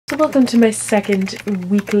So welcome to my second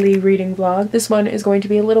weekly reading vlog. This one is going to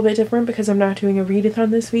be a little bit different because I'm not doing a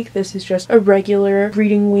readathon this week. This is just a regular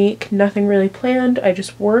reading week. Nothing really planned. I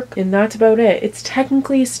just work and that's about it. It's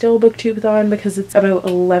technically still booktubeathon because it's about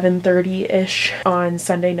 11:30-ish on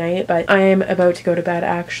Sunday night, but I am about to go to bed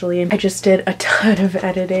actually. I just did a ton of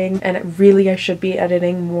editing and really I should be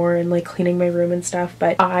editing more and like cleaning my room and stuff,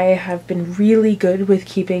 but I have been really good with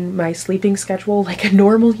keeping my sleeping schedule like a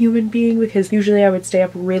normal human being because usually I would stay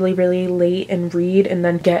up really late and read and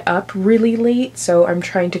then get up really late. So I'm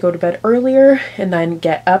trying to go to bed earlier and then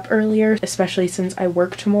get up earlier, especially since I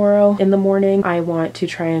work tomorrow in the morning. I want to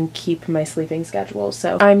try and keep my sleeping schedule.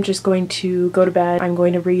 So I'm just going to go to bed. I'm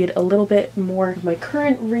going to read a little bit more of my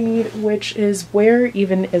current read, which is Where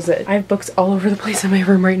Even Is It? I have books all over the place in my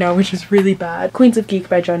room right now, which is really bad. Queens of Geek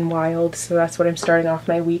by Jen Wilde. So that's what I'm starting off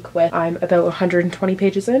my week with. I'm about 120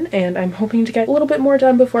 pages in and I'm hoping to get a little bit more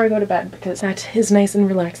done before I go to bed because that is nice and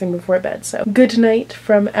relaxing before bed. So good night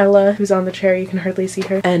from Ella, who's on the chair, you can hardly see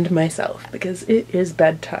her, and myself because it is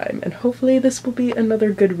bedtime and hopefully this will be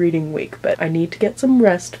another good reading week, but I need to get some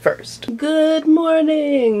rest first. Good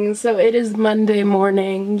morning! So it is Monday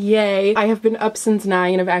morning, yay! I have been up since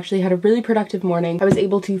 9 and I've actually had a really productive morning. I was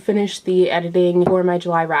able to finish the editing for my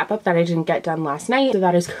July wrap-up that I didn't get done last night, so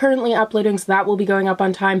that is currently uploading, so that will be going up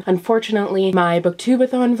on time. Unfortunately, my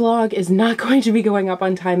booktubeathon vlog is not going to be going up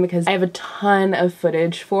on time because I have a ton of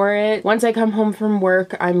footage for it. Once I come home from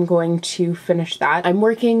work, I'm going to finish that. I'm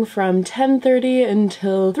working from 10:30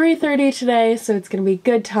 until 3:30 today, so it's gonna be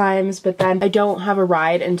good times, but then I don't have a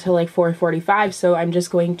ride until like 4:45, so I'm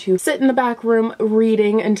just going to sit in the back room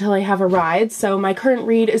reading until I have a ride. So my current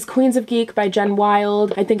read is Queens of Geek by Jen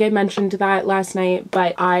Wilde. I think I mentioned that last night,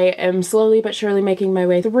 but I am slowly but surely making my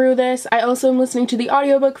way through this. I also am listening to the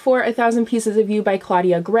audiobook for 1,000 Pieces of You by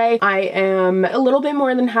Claudia Gray. I am a little bit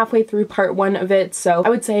more than halfway through part 1 of it, so I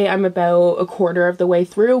would say I'm about a quarter of the way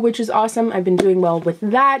through, which is awesome. I've been doing well with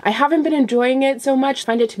that. I haven't been enjoying it so much. I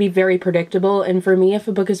find it to be very predictable, and for me, if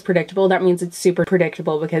a book is predictable, that means it's super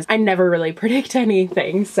predictable because I never really predict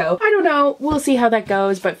anything. So I don't know. We'll see how that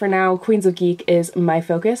goes, but for now, Queens of Geek is my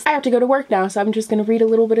focus. I have to go to work now, so I'm just gonna read a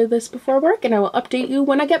little bit of this before work and I will update you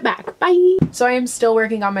when I get back. Bye! So I am still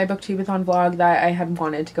working on my booktubeathon vlog that I had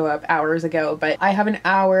wanted to go up hours ago, but I have an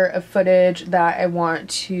hour of footage that I want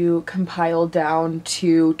to compile down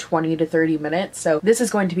to 20 to 30 minutes. So this is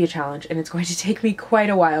going to be a challenge and it's going to take me quite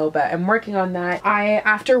a while, but I'm working on that.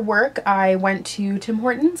 After work, I went to Tim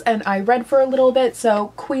Hortons and I read for a little bit.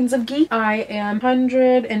 So Queens of Geek, I am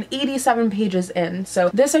 187 pages in. So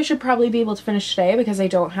this I should probably be able to finish today because I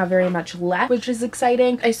don't have very much left, which is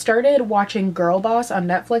exciting. I started watching Girl Boss on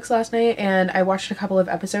Netflix last night and I watched a couple of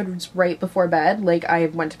episodes right before bed. Like I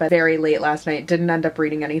went to bed very late last night, didn't end up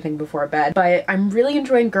reading anything before bed, but I'm really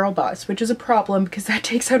enjoying Girl Boss, which is a problem because that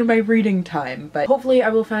takes out of my reading time, but hopefully I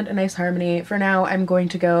will find a nice harmony. For now, I'm going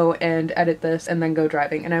to go and edit this and then go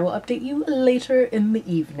driving and I will update you later in the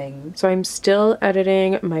evening. So I'm still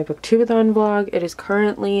editing my booktubeathon vlog. It is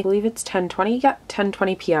currently, I believe it's 10:20, yeah,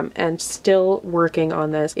 10:20 p.m. and still working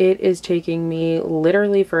on this. It is taking me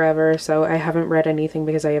literally forever, so I haven't read anything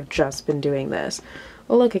because I have just been doing this.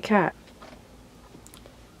 Oh, look, a cat.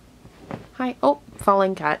 Hi. Oh,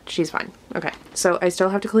 falling cat. She's fine. Okay, so I still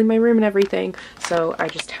have to clean my room and everything, so I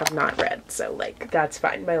just have not read. So like, that's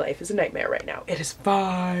fine. My life is a nightmare right now. It is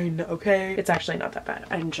fine, okay? It's actually not that bad.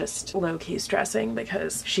 I'm just low-key stressing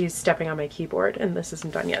because she's stepping on my keyboard and this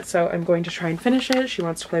isn't done yet. So I'm going to try and finish it. She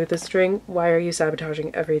wants to play with the string. Why are you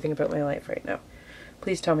sabotaging everything about my life right now?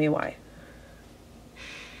 Please tell me why.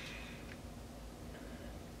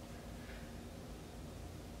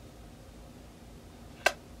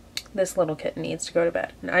 This little kitten needs to go to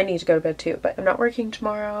bed and I need to go to bed too, but I'm not working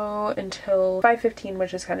tomorrow until 5:15,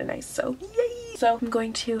 which is kind of nice, so yay! So I'm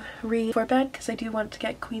going to read for bed because I do want to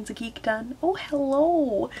get Queens of Geek done. Oh,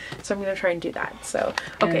 hello! So I'm gonna try and do that. So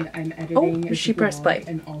okay, and I'm editing. Oh, she pressed play.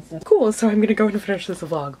 And also cool, so I'm gonna go and finish this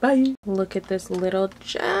vlog. Bye! Look at this little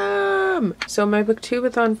gem! So my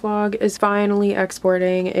booktubeathon vlog is finally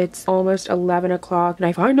exporting. It's almost 11 o'clock and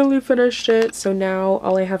I finally finished it, so now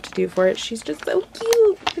all I have to do for it, she's just so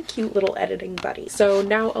cute! The cute little editing buddy. So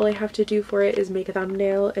now all I have to do for it is make a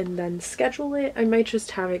thumbnail and then schedule it. I might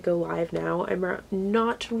just have it go live now. I'm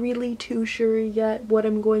not really too sure yet what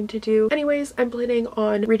I'm going to do. Anyways, I'm planning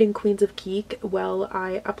on reading Queens of Geek while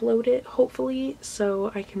I upload it, hopefully,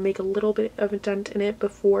 so I can make a little bit of a dent in it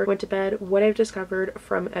before I went to bed. What I've discovered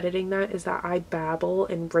from editing that is that I babble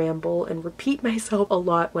and ramble and repeat myself a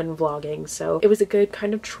lot when vlogging, so it was a good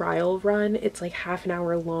kind of trial run. It's like half an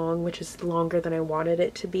hour long, which is longer than I wanted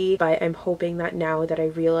it to be. already, but I'm hoping that now that I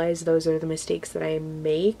realize those are the mistakes that I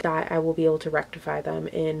make, that I will be able to rectify them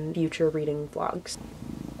in future reading vlogs.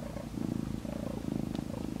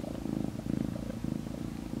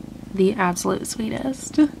 The absolute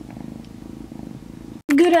sweetest.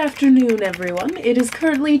 Good afternoon, everyone. It is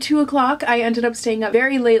currently 2 o'clock. I ended up staying up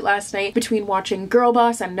very late last night between watching Girl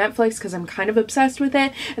Boss on Netflix because I'm kind of obsessed with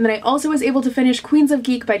it, and then I also was able to finish Queens of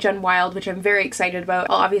Geek by Jen Wilde, which I'm very excited about.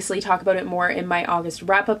 I'll obviously talk about it more in my August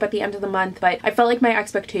wrap-up at the end of the month, but I felt like my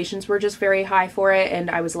expectations were just very high for it,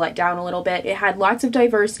 and I was let down a little bit. It had lots of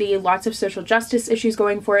diversity, lots of social justice issues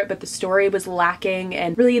going for it, but the story was lacking,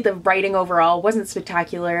 and really the writing overall wasn't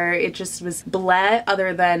spectacular. It just was bleh,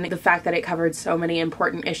 other than the fact that it covered so many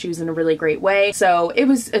important issues in a really great way. So it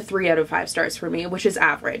was a 3 out of 5 stars for me, which is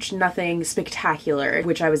average. Nothing spectacular,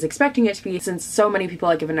 which I was expecting it to be since so many people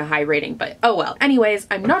have given a high rating, but oh well. Anyways,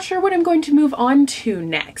 I'm not sure what I'm going to move on to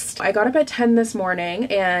next. I got up at 10 this morning,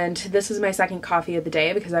 and this is my second coffee of the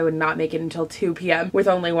day because I would not make it until 2 p.m. with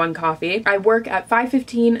only one coffee. I work at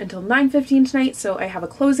 5:15 until 9:15 tonight, so I have a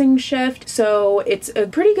closing shift. So it's a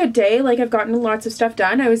pretty good day. Like, I've gotten lots of stuff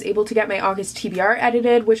done. I was able to get my August TBR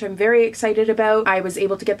edited, which I'm very excited about. I was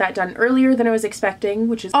able to get that done earlier than I was expecting,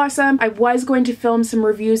 which is awesome. I was going to film some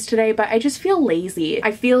reviews today, but I just feel lazy.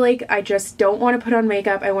 I feel like I just don't want to put on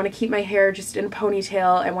makeup. I want to keep my hair just in a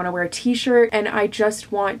ponytail. I want to wear a t-shirt, and I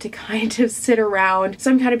just want to kind of sit around. So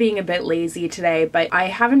I'm kind of being a bit lazy today, but I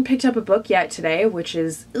haven't picked up a book yet today, which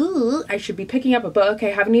is, I should be picking up a book.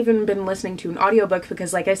 I haven't even been listening to an audiobook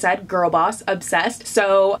because, like I said, Girl Boss, obsessed.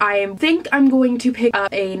 So I think I'm going to pick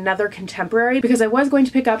up another contemporary because I was going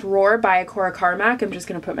to pick up Roar by Cora Carmack. I'm just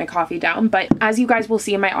gonna put my coffee down, but as you guys will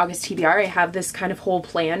see in my August TBR, I have this kind of whole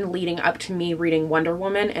plan leading up to me reading Wonder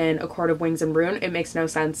Woman and A Court of Wings and Rune. It makes no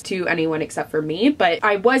sense to anyone except for me, but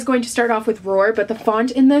I was going to start off with Roar, but the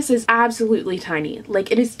font in this is absolutely tiny.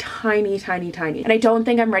 Like, it is tiny, tiny, tiny, and I don't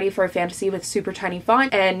think I'm ready for a fantasy with super tiny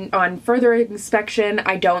font, and on further inspection,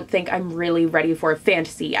 I don't think I'm really ready for a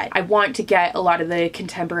fantasy yet. I want to get a lot of the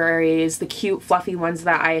contemporaries, the cute, fluffy ones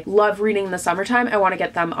that I love reading in the summertime. I want to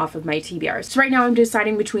get them off of my TBRs. So right now I'm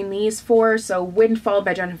deciding between these 4. So Windfall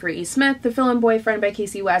by Jennifer E. Smith, The Villain Boyfriend by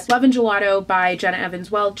Casey West, Love and Gelato by Jenna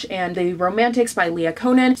Evans Welch, and The Romantics by Leah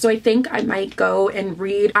Conan. So I think I might go and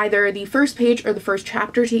read either the first page or the first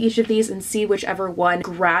chapter to each of these and see whichever one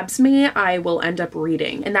grabs me, I will end up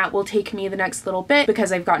reading. And that will take me the next little bit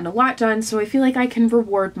because I've gotten a lot done, so I feel like I can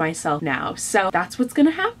reward myself now. So that's what's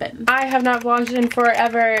gonna happen. I have not vlogged in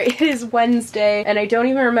forever. It is Wednesday, and I don't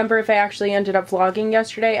even remember if I actually ended up vlogging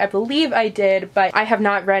yesterday. I believe I did, but I have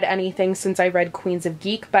not read anything since I read Queens of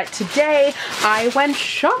Geek. But today I went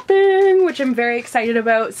shopping, which I'm very excited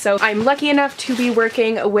about. So I'm lucky enough to be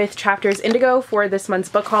working with Chapters Indigo for this month's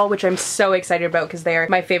book haul, which I'm so excited about because they're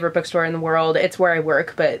my favorite bookstore in the world. It's where I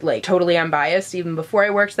work, but like totally unbiased. Even before I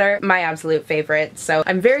worked there, my absolute favorite. So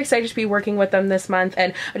I'm very excited to be working with them this month,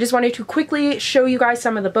 and I just wanted to quickly show you guys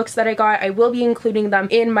some of the books that I got. I will be including them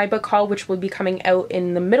in my book haul, which will be coming out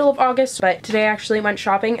in the middle of August, but today I actually went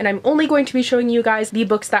shopping, and I'm only going to be showing you guys the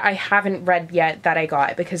books that I haven't read yet that I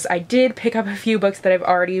got, because I did pick up a few books that I've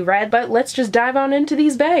already read, but let's just dive on into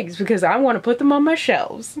these bags because I want to put them on my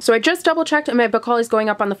shelves. So I just double checked, and my book haul is going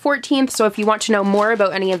up on the 14th, so if you want to know more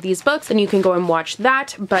about any of these books, then you can go and watch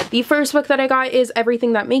that. But the first book that I got is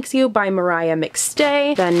Everything That Makes You by Mariah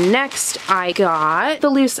McStay. Then next I got The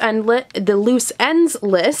Loose Ends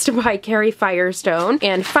List by Carrie Firestone.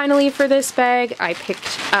 And finally for this bag, I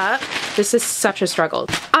picked up, this is such a struggle,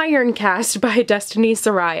 Iron Cast by Destiny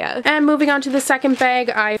Soraya. And moving on to the second bag,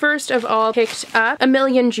 I first of all picked up A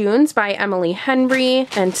Million Junes by Emily Henry,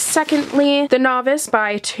 and secondly, The Novice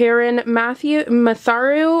by Taryn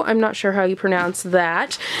Matharu, I'm not sure how you pronounce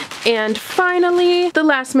that, and finally, The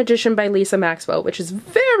Last Magician by Lisa Maxwell, which is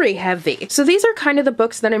very heavy. So these are kind of the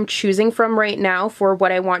books that I'm choosing from right now for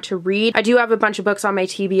what I want to read. I do have a bunch of books on my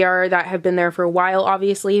TBR that have been there for a while,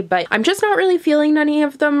 obviously, but I'm just not really feeling any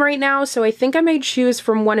of them right now, so I think I may choose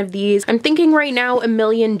from one of these. I'm thinking right now A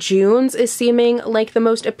Million Junes is seeming like the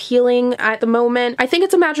most appealing at the moment. I think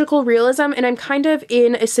it's a magical realism, and I'm kind of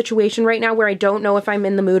in a situation right now where I don't know if I'm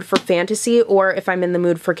in the mood for fantasy or if I'm in the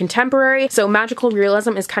mood for contemporary, so magical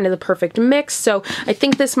realism is kind of the perfect mix, so I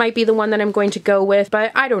think this might be the one that I'm going to go with,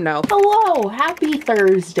 but I don't know. Hello, happy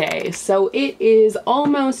Thursday. So it is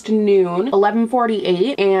almost noon,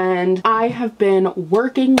 11:48, and I have been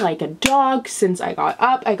working like a dog since I got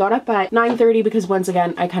up. I got up at 9:30 because once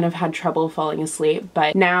again, I kind of had trouble falling asleep.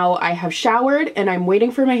 But now I have showered and I'm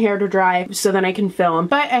waiting for my hair to dry so then I can film.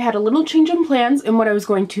 But I had a little change in plans in what I was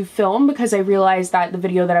going to film because I realized that the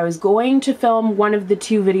video that I was going to film, one of the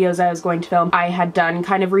two videos I was going to film, I had done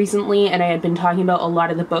kind of recently, and I had been talking about a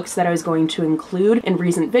lot of the books that I was going to include in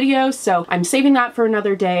recent videos. So I'm saving that for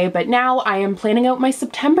another day. But now I am planning out my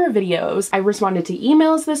September videos. I responded to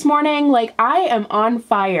emails this morning. Like, I am on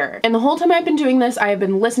fire. And the whole time I've been doing this, I have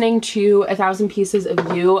been listening to 1,000 Pieces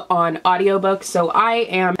of You on audiobook. So I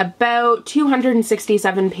am about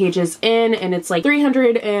 267 pages in, and it's like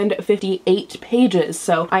 358 pages.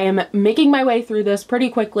 So I am making my way through this pretty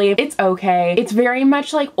quickly. It's okay. It's very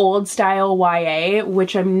much like old style YA,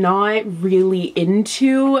 which I'm not really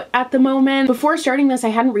into at the moment. Before starting this, I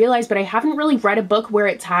hadn't realized, but I haven't really read a book where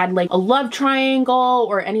it's had like a love triangle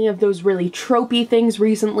or any of those really tropey things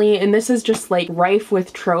recently, and this is just like rife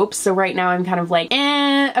with tropes. So right now I'm kind of like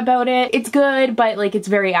about it. It's good, but like it's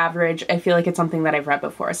very average. I feel like it's something that I've read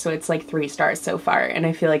before, so it's like 3 stars so far, and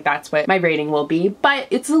I feel like that's what my rating will be. But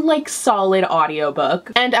it's a like solid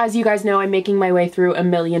audiobook. And as you guys know, I'm making my way through A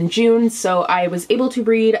Million Junes, so I was able to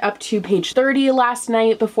read up to page 30 last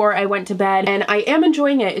night before I went to bed, and I am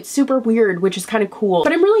enjoying it. It's super weird, which is kind of cool.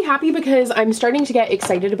 But I'm really happy because I'm starting to get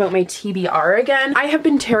excited about my TBR again. I have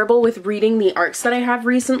been terrible with reading the arcs that I have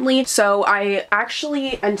recently, so I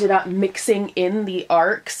actually ended up mixing in the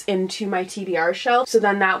arcs into my TBR shelf, so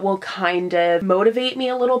then that will kind of motivate me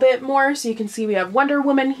a little bit more. So you can see we have Wonder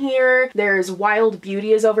Woman here, there's Wild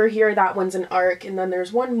Beauty is over here, that one's an arc, and then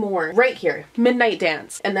there's one more right here, Midnight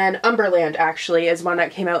Dance, and then Umberland actually is one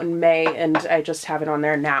that came out in May, and I just have it on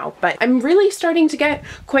there now. But I'm really starting to get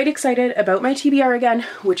quite excited about my TBR again,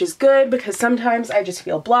 which is good because sometimes I just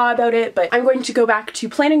feel blah about it. But I'm going to go back to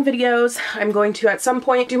planning videos. I'm going to at some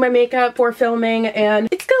point do my makeup for filming, and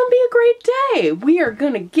it's gonna be a great day. We are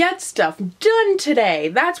gonna get stuff done today.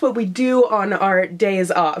 That's what we do on our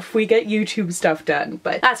days off. We get YouTube stuff done,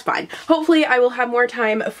 but that's fine. Hopefully I will have more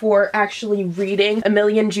time for actually reading A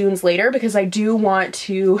Million Junes later because I do want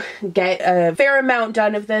to get a fair amount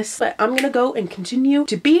done of this, but I'm gonna go and continue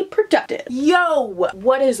to be productive. Yo,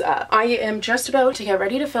 what is up? I am just about to get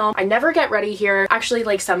ready to film. I never get ready here. Actually,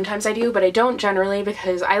 like sometimes I do, but I don't generally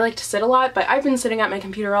because I like to sit a lot, but I've been sitting at my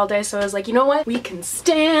computer all day, so I was like, you know what? We can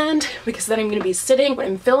stand because then I'm gonna be sitting when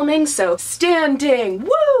I'm filming, so standing,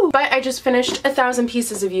 woo! But I just finished 1,000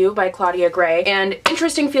 Pieces of You by Claudia Gray, and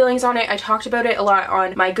interesting feelings on it. I talked about it a lot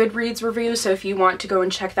on my Goodreads review, so if you want to go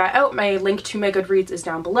and check that out, my link to my Goodreads is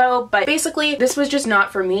down below. But basically, this was just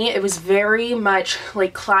not for me. It was very much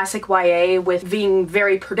like classic YA with being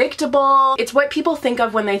very predictable. It's what people think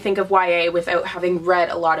of when they think of YA without having read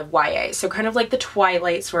a lot of YA. So kind of like the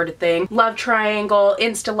Twilight sort of thing. Love triangle,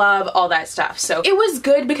 insta-love, all that stuff. So it was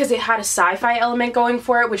good because it had a sci-fi element going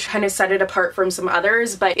for it, which kind of set it apart from some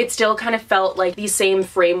others, but it still kind of felt like the same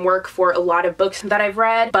framework for a lot of books that I've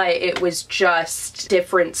read, but it was just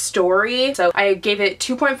different story. So I gave it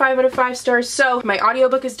 2.5 out of 5 stars. So my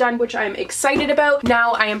audiobook is done, which I'm excited about.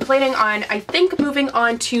 Now I am planning on, I think, moving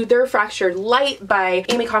on to Their Fractured Light by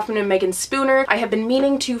Amy Kaufman and Megan Spooner. I have been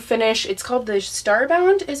meaning to finish, it's called the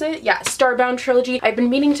Starbound, is it? Yeah, Starbound trilogy. I've been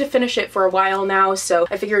meaning to finish it for a while now, so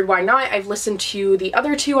I figured why not? I've listened to the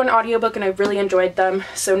other two on audiobook and I've really enjoyed them.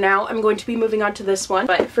 So now I'm going to be moving on to this one,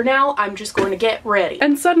 but for now I'm just going to get ready.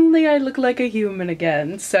 And suddenly I look like a human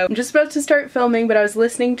again. So I'm just about to start filming, but I was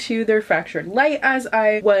listening to Their Fractured Light as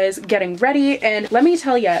I was getting ready, and let me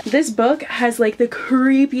tell you, this book has like the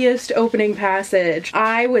creepiest opening passage.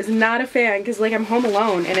 I was not a fan because like I'm home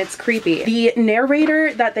alone and it's creepy. The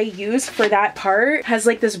narrator that they use for that part has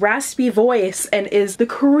like this raspy voice and is the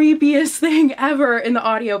creepiest thing ever in the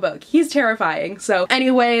audiobook. He's terrifying. So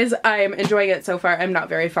anyways, I'm enjoying it so far. I'm not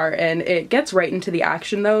very far in. It gets right into the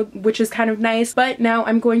action though, which is kind of nice. But now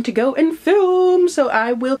I'm going to go and film, so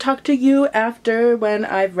I will talk to you after when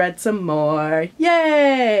I've read some more.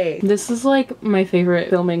 Yay! This is like my favorite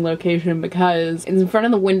filming location because it's in front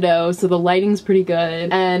of the window, so the lighting's pretty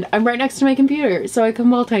good, and I'm right next to my computer, so I can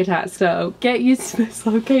multitask, so get used to this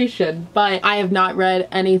location. But I have not read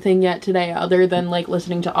anything yet today other than like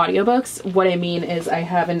listening to audiobooks. What I mean is I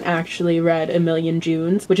haven't actually read A Million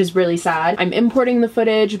Junes, which is really sad. I'm importing the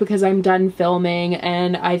footage because I'm done filming,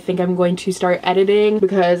 and I think I'm going to start editing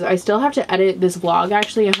because I still have to edit this vlog.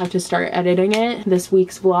 Actually, I have to start editing it, this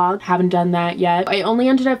week's vlog. Haven't done that yet. I only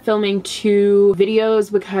ended up filming 2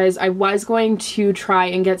 videos because I was going to try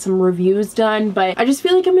and get some reviews done, but I just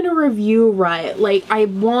feel like I'm in a review rut. Like, I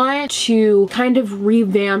want to kind of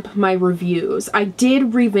revamp my reviews. I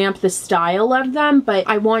did revamp the style of them, but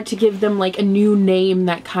I want to give them like a new name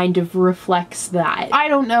that kind of reflects that. I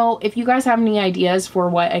don't know if you guys have any ideas ideas for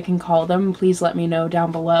what I can call them, please let me know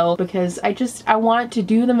down below, because I want to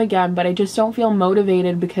do them again, but I just don't feel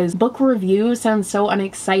motivated because book review sounds so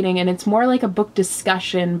unexciting, and it's more like a book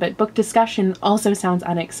discussion, but book discussion also sounds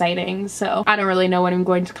unexciting, so I don't really know what I'm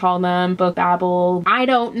going to call them. Book babble, I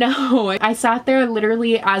don't know. I sat there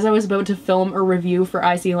literally as I was about to film a review for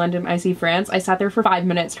IC London, IC France. I sat there for 5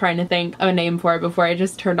 minutes trying to think of a name for it before I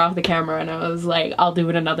just turned off the camera, and I was like, I'll do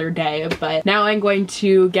it another day. But now I'm going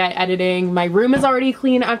to get editing. My room is already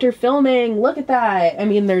clean after filming. Look at that. I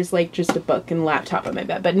mean, there's like just a book and laptop on my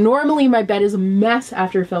bed, but normally my bed is a mess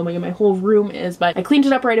after filming, and my whole room is, but I cleaned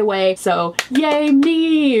it up right away, so yay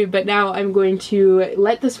me. But now I'm going to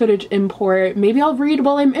let this footage import. Maybe I'll read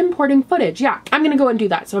while I'm importing footage. Yeah, I'm gonna go and do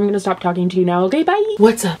that, so I'm gonna stop talking to you now. Okay, bye.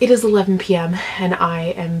 What's up? It is 11 p.m. and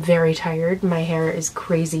I am very tired. My hair is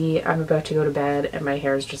crazy. I'm about to go to bed and my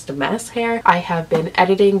hair is just a mess hair. I have been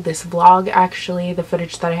editing this vlog, actually, the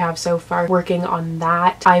footage that I have so far, working on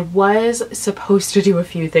that. I was supposed to do a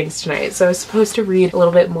few things tonight, so I was supposed to read a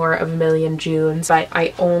little bit more of A Million Junes, but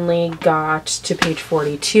I only got to page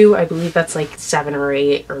 42. I believe that's like 7 or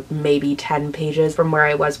 8 or maybe 10 pages from where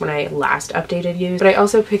I was when I last updated you. But I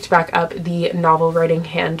also picked back up the novel writing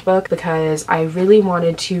handbook because I really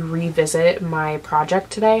wanted to revisit my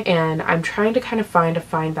project today, and I'm trying to kind of find a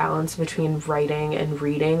fine balance between writing and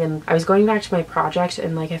reading. And I was going back to my project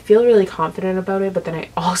and like I feel really confident about it, but then I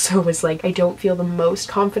also was like I don't feel the most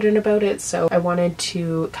confident about it, so I wanted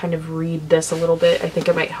to kind of read this a little bit. I think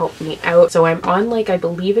it might help me out. So I'm on like, I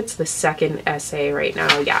believe it's the second essay right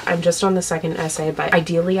now. Yeah, I'm just on the second essay, but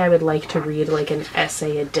ideally I would like to read like an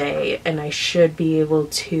essay a day, and I should be able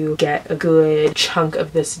to get a good chunk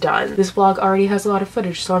of this done. This vlog already has a lot of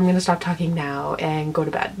footage, so I'm gonna stop talking now and go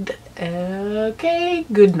to bed. Okay,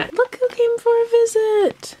 good night. Look who came for a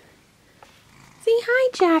visit. Say hi,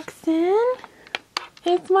 Jackson.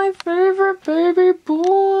 It's my favorite baby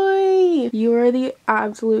boy. You are the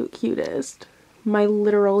absolute cutest. My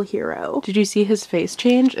literal hero. Did you see his face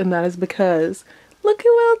change? And that is because look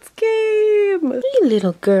who else came. Hey,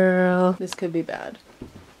 little girl. This could be bad.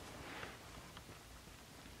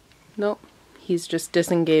 Nope. He's just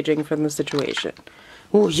disengaging from the situation.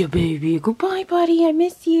 Oh, yeah, baby. Goodbye, buddy. I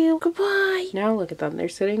miss you. Goodbye. Now look at them. They're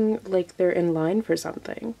sitting like they're in line for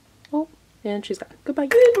something. Oh. And she's gone. Goodbye.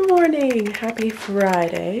 Good morning. Happy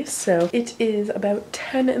Friday. So it is about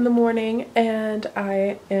 10 in the morning and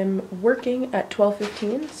I am working at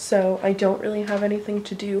 12:15, so I don't really have anything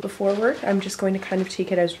to do before work. I'm just going to kind of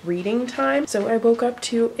take it as reading time. So I woke up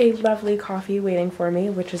to a lovely coffee waiting for me,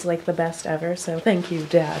 which is like the best ever, so thank you,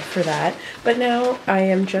 Dad, for that. But now I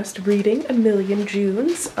am just reading A Million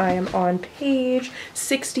Junes. I am on page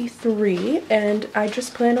 63 and I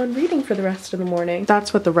just plan on reading for the rest of the morning.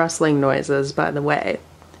 That's what the rustling noise is, by the way.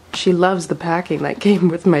 She loves the packing that came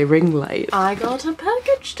with my ring light. I got a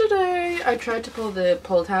package today. I tried to pull the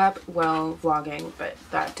pull tab while vlogging, but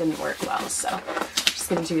that didn't work well, so I'm just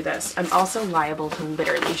gonna do this. I'm also liable to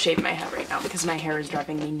literally shave my head right now because my hair is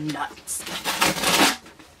driving me nuts.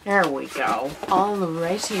 There we go.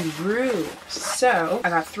 Alrighty-roo. So, I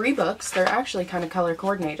got 3 books. They're actually kind of color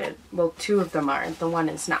coordinated. Well, 2 of them are. The one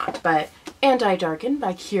is not. But Anti-Darken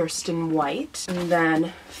by Kirsten White. And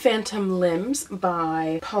then Phantom Limbs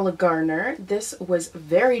by Paula Garner. This was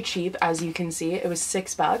very cheap, as you can see. It was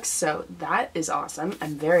 $6, so that is awesome.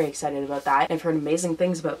 I'm very excited about that. I've heard amazing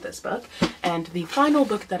things about this book. And the final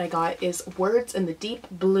book that I got is Words in the Deep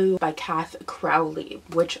Blue by Kath Crowley,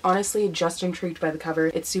 which honestly, just intrigued by the cover.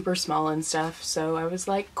 It's super small and stuff, so I was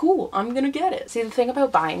like, cool, I'm gonna get it. See, the thing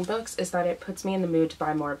about buying books is that it puts me in the mood to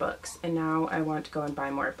buy more books, and now I want to go and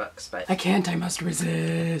buy more books, but I can't, I must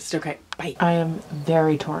resist. Okay, bye. I am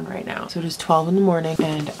very torn right now. So it is 12 in the morning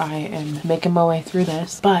and I am making my way through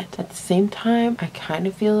this, but at the same time, I kind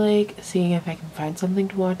of feel like seeing if I can find something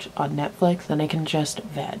to watch on Netflix, then I can just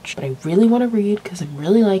veg. But I really want to read because I'm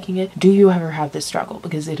really liking it. Do you ever have this struggle?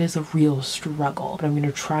 Because it is a real struggle, but I'm going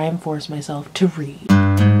to try and force myself to read.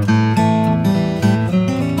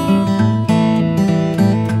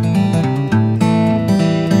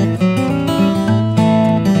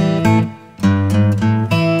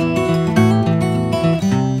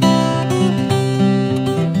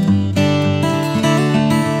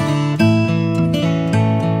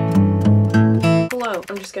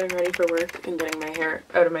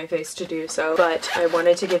 my face to do so, but I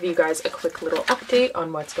wanted to give you guys a quick little update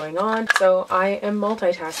on what's going on. So I am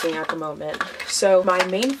multitasking at the moment. So my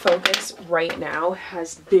main focus right now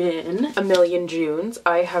has been A Million Junes.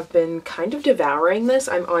 I have been kind of devouring this.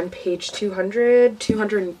 I'm on page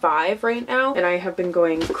 205 right now, and I have been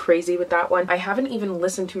going crazy with that one. I haven't even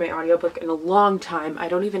listened to my audiobook in a long time. I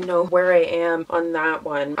don't even know where I am on that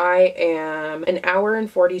one. I am an hour and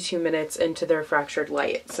 42 minutes into Their Fractured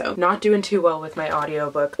Light, so not doing too well with my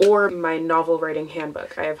audiobook or my novel writing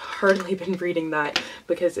handbook. I have hardly been reading that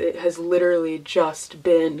because it has literally just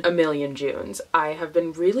been A Million Junes. I have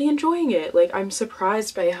been really enjoying it. Like, I'm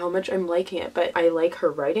surprised by how much I'm liking it, but I like her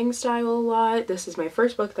writing style a lot. This is my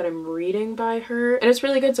first book that I'm reading by her, and it's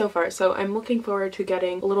really good so far, so I'm looking forward to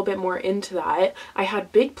getting a little bit more into that. I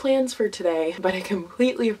had big plans for today, but I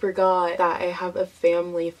completely forgot that I have a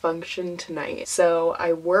family function tonight. So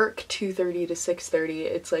I work 2:30 to 6:30.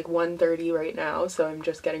 It's like 1:30 right now, so I'm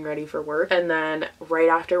just getting ready for work, and then right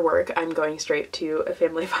after work I'm going straight to a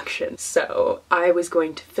family function. So I was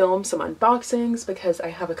going to film some unboxings because I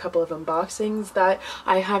have a couple of unboxings that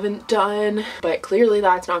I haven't done, but clearly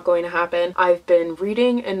that's not going to happen. I've been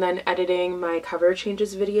reading and then editing my cover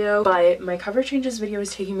changes video, but my cover changes video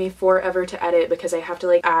is taking me forever to edit because I have to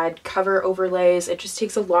like add cover overlays. It just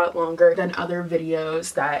takes a lot longer than other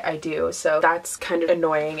videos that I do, so that's kind of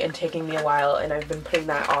annoying and taking me a while, and I've been putting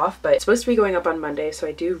that off, but it's supposed to be going up on Monday, so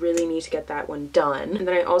I do really need to get that one done. And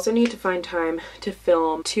then I also need to find time to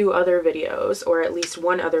film 2 other videos, or at least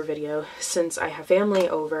 1 other video, since I have family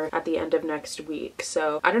over at the end of next week.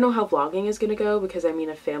 So I don't know how vlogging is gonna go because, I mean,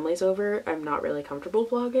 if family's over, I'm not really comfortable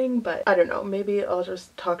vlogging, but I don't know, maybe I'll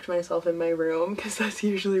just talk to myself in my room because that's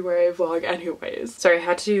usually where I vlog anyways. Sorry, I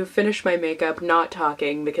had to finish my makeup not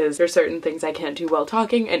talking because there's certain things I can't do while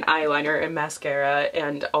talking, and eyeliner and mascara,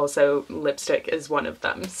 and also lipstick is one of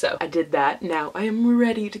them. So I did that. Now I am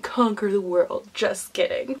ready to conquer the world. Just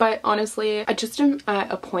kidding. But honestly, I just am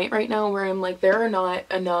at a point right now where I'm like, there are not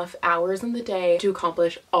enough hours in the day to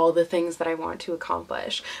accomplish all the things that I want to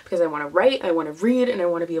accomplish, because I want to write, I want to read, and I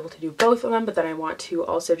want to be able to do both of them, but then I want to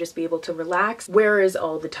also just be able to relax. Where is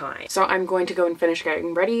all the time? So I'm going to go and finish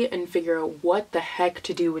getting ready and figure out what the heck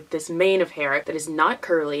to do with this mane of hair that is not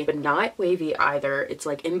curly but not wavy either. It's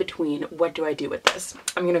like in between. What do I do with this?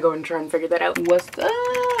 I'm gonna go and try and figure that out. What's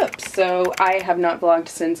up? So I have not vlogged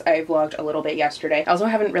since I vlogged a little bit yesterday. I also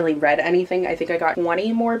haven't really read anything. I think I got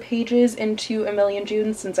 20 more pages into A Million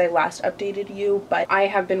Junes since I last updated you, but I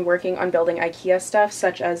have been working on building Ikea stuff,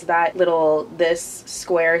 such as that little this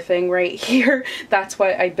square thing right here. That's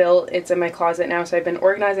what I built. It's in my closet now, so I've been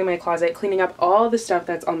organizing my closet, cleaning up all the stuff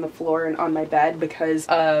that's on the floor and on my bed because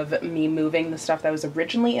of me moving the stuff that was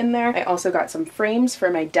originally in there. I also got some frames for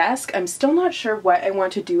my desk. I'm still not sure what I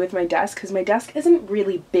want to do with my desk because my desk isn't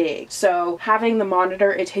really big. So having the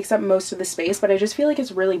monitor, it takes up most of the space, but I just feel like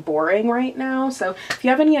it's really boring right now. So if you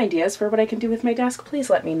have any ideas for what I can do with my desk, please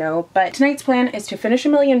let me know. But tonight's plan is to finish A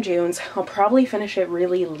Million Junes. I'll probably finish it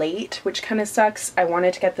really late, which kind of sucks. I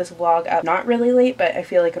wanted to get this vlog up not really late, but I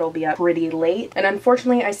feel like it'll be up pretty late. And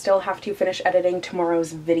unfortunately, I still have to finish editing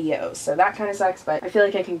tomorrow's videos. So that kind of sucks, but I feel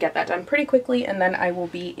like I can get that done pretty quickly, and then I will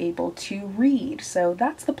be able to read. So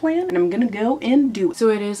that's the plan, and I'm gonna go and do it. So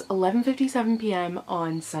it is 11:57 p.m.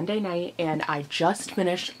 on Sunday night, and I just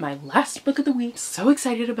finished my last book of the week. So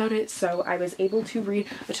excited about it. So I was able to read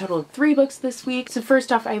a total of 3 books this week. So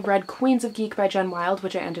first off, I read Queens of Geek by Jen Wilde,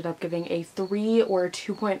 which I ended up giving a 3 or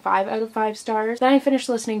 2.5 out of 5 stars. Then I finished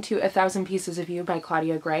listening to 1,000 Pieces of You by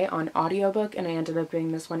Claudia Gray on audiobook, and I ended up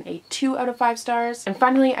giving this one a 2 out of 5 stars. And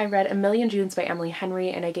finally, I read A Million Junes by Emily Henry,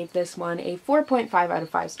 and I gave this one a 4.5 out of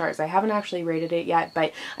 5 stars. I haven't actually rated it yet,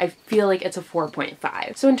 but I feel like it's a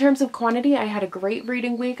 4.5. So in terms of quantity, I had a great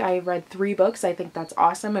reading week. I read 3 books. I think that's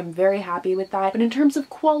awesome. I'm very happy with that. But in terms of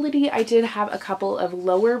quality, I did have a couple of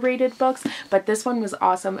lower rated books, but this one was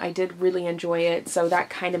awesome. I did really enjoy it, so that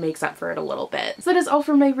kind of makes up for it a little bit. So that is all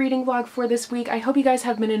for my reading vlog for this week. I hope you guys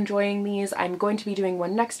have been enjoying these. I'm going to be doing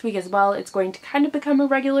one next week as well. It's going to kind of become a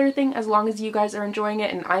regular thing as long as you guys are enjoying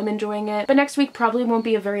it and I'm enjoying it. But next week probably won't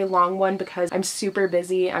be a very long one because I'm super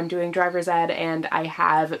busy. I'm doing driver's ed and I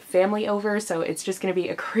have family over, so it's just gonna be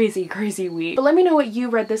a crazy, crazy week. But let me know what you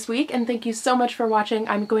read this week, and thank you so much for watching.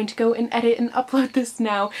 I'm going to go and edit and upload this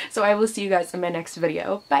now, so I will see you guys in my next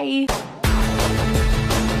video. Bye!